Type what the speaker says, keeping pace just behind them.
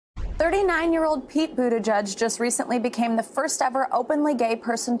39-year-old Pete Buttigieg just recently became the first ever openly gay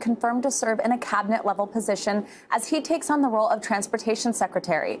person confirmed to serve in a cabinet-level position as he takes on the role of transportation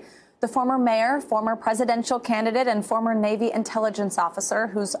secretary. The former mayor, former presidential candidate, and former Navy intelligence officer,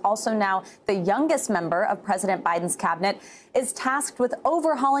 who's also now the youngest member of President Biden's cabinet, is tasked with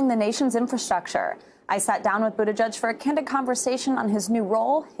overhauling the nation's infrastructure. I sat down with Buttigieg for a candid conversation on his new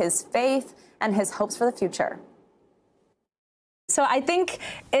role, his faith, and his hopes for the future. So I think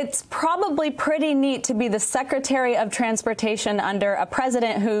it's probably pretty neat to be the Secretary of Transportation under a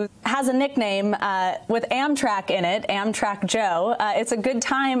president who has a nickname with Amtrak in it, Amtrak Joe. It's a good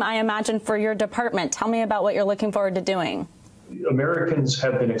time, I imagine, for your department. Tell me about what you're looking forward to doing. Americans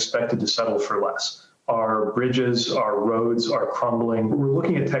have been expected to settle for less. Our bridges, our roads are crumbling. We're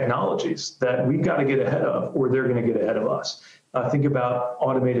looking at technologies that we've got to get ahead of, or they're going to get ahead of us. Think about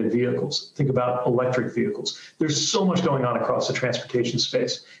automated vehicles. Think about electric vehicles. There's so much going on across the transportation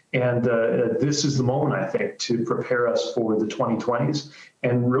space. And this is the moment, I think, to prepare us for the 2020s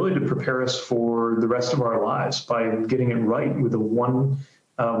and really to prepare us for the rest of our lives by getting it right with a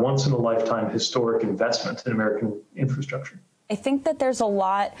once-in-a-lifetime historic investment in American infrastructure. I think that there's a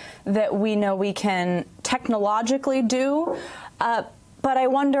lot that we know we can technologically do, but I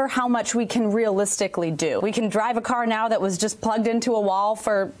wonder how much we can realistically do. We can drive a car now that was just plugged into a wall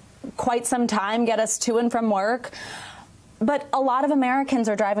for quite some time, get us to and from work. But a lot of Americans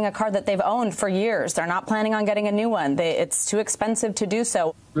are driving a car that they've owned for years. They're not planning on getting a new one. It's too expensive to do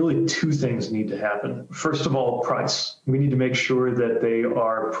so. Really, two things need to happen. First of all, price. We need to make sure that they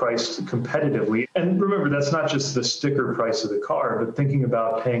are priced competitively. And remember, that's not just the sticker price of the car, but thinking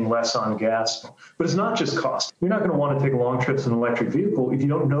about paying less on gas. But it's not just cost. You're not going to want to take long trips in an electric vehicle if you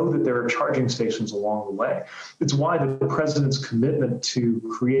don't know that there are charging stations along the way. It's why the president's commitment to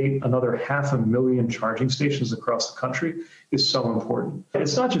create another 500,000 charging stations across the country is so important.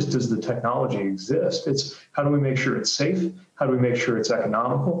 It's not just does the technology exist, it's how do we make sure it's safe? How do we make sure it's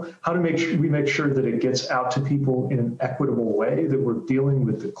economical? How do we make sure that it gets out to people in an equitable way, that we're dealing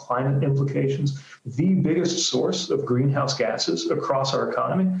with the climate implications? The biggest source of greenhouse gases across our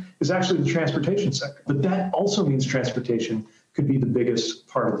economy is actually the transportation sector. But that also means transportation could be the biggest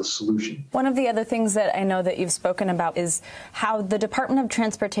part of the solution. One of the other things that I know that you've spoken about is how the Department of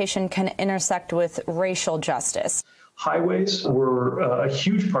Transportation can intersect with racial justice. Highways were a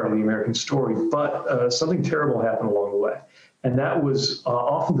huge part of the American story, but something terrible happened along the way. And that was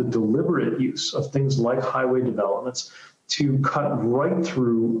often the deliberate use of things like highway developments to cut right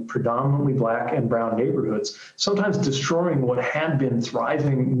through predominantly Black and brown neighborhoods, sometimes destroying what had been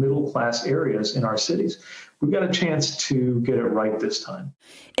thriving middle-class areas in our cities. We've got a chance to get it right this time.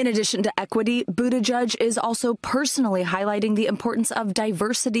 In addition to equity, Buttigieg is also personally highlighting the importance of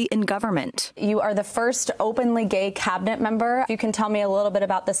diversity in government. You are the first openly gay cabinet member. You can tell me a little bit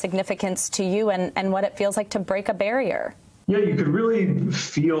about the significance to you and what it feels like to break a barrier. Yeah, you could really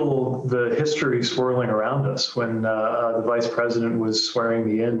feel the history swirling around us when the vice president was swearing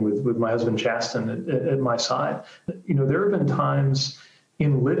me in with my husband Chasten at my side. You know, there have been times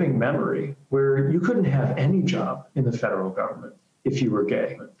in living memory where you couldn't have any job in the federal government if you were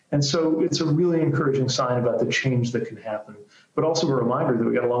gay. And so it's a really encouraging sign about the change that can happen, but also a reminder that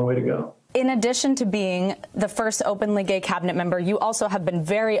we got a long way to go. In addition to being the first openly gay cabinet member, you also have been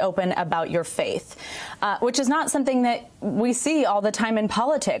very open about your faith, which is not something that we see all the time in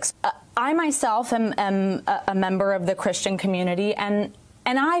politics. I myself am a member of the Christian community, and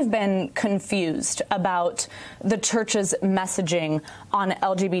I've been confused about the church's messaging on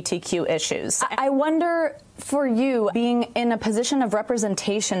LGBTQ issues. I wonder, for you, being in a position of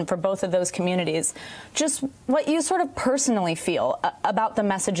representation for both of those communities, just what you sort of personally feel about the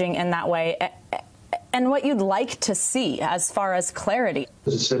messaging in that way and what you'd like to see as far as clarity.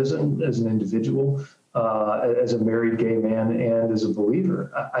 As a citizen, as an individual, as a married gay man, and as a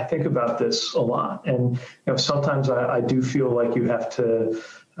believer, I think about this a lot. And sometimes I do feel like we have to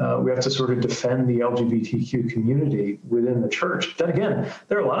sort of defend the LGBTQ community within the church. Then again,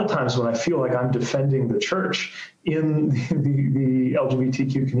 there are a lot of times when I feel like I'm defending the church in the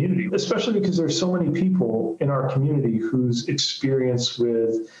LGBTQ community, especially because there's so many people in our community whose experience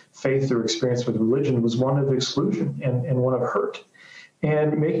with faith or experience with religion was one of exclusion and one of hurt.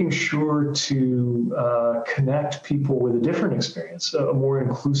 And making sure to connect people with a different experience, a more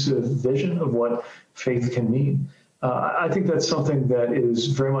inclusive vision of what faith can mean. I think that's something that is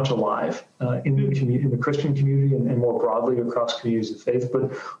very much alive in the Christian community and more broadly across communities of faith,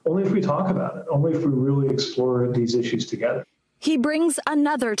 but only if we talk about it, only if we really explore these issues together. He brings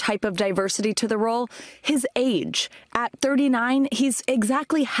another type of diversity to the role, his age. At 39, he's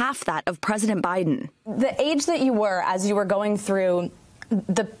exactly half that of President Biden. The age that you were as you were going through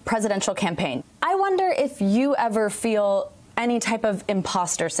the presidential campaign. I wonder if you ever feel any type of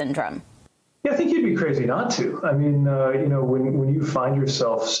imposter syndrome. Yeah, I think you'd be crazy not to. I mean, when you find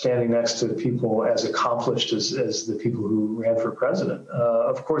yourself standing next to people as accomplished as the people who ran for president,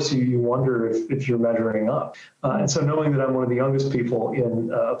 of course you wonder if you're measuring up. And so knowing that I'm one of the youngest people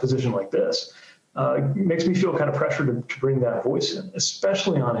in a position like this makes me feel kind of pressured to bring that voice in,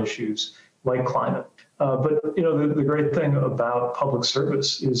 especially on issues like climate. But the great thing about public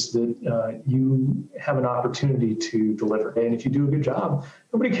service is that you have an opportunity to deliver. And if you do a good job,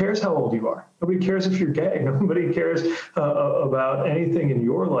 nobody cares how old you are. Nobody cares if you're gay. Nobody cares about anything in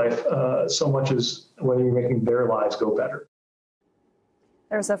your life so much as whether you're making their lives go better.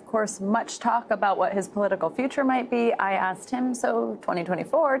 There's, of course, much talk about what his political future might be. I asked him, so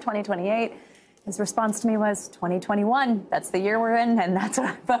 2024, 2028. His response to me was 2021. That's the year we're in, and that's what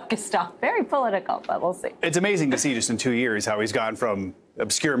I focused on. Very political, but we'll see. It's amazing to see just in 2 years how he's gone from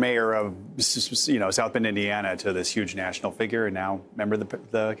obscure mayor of, South Bend, Indiana, to this huge national figure, and now member of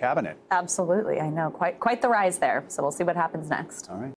the cabinet. Absolutely, I know. Quite the rise there. So we'll see what happens next. All right.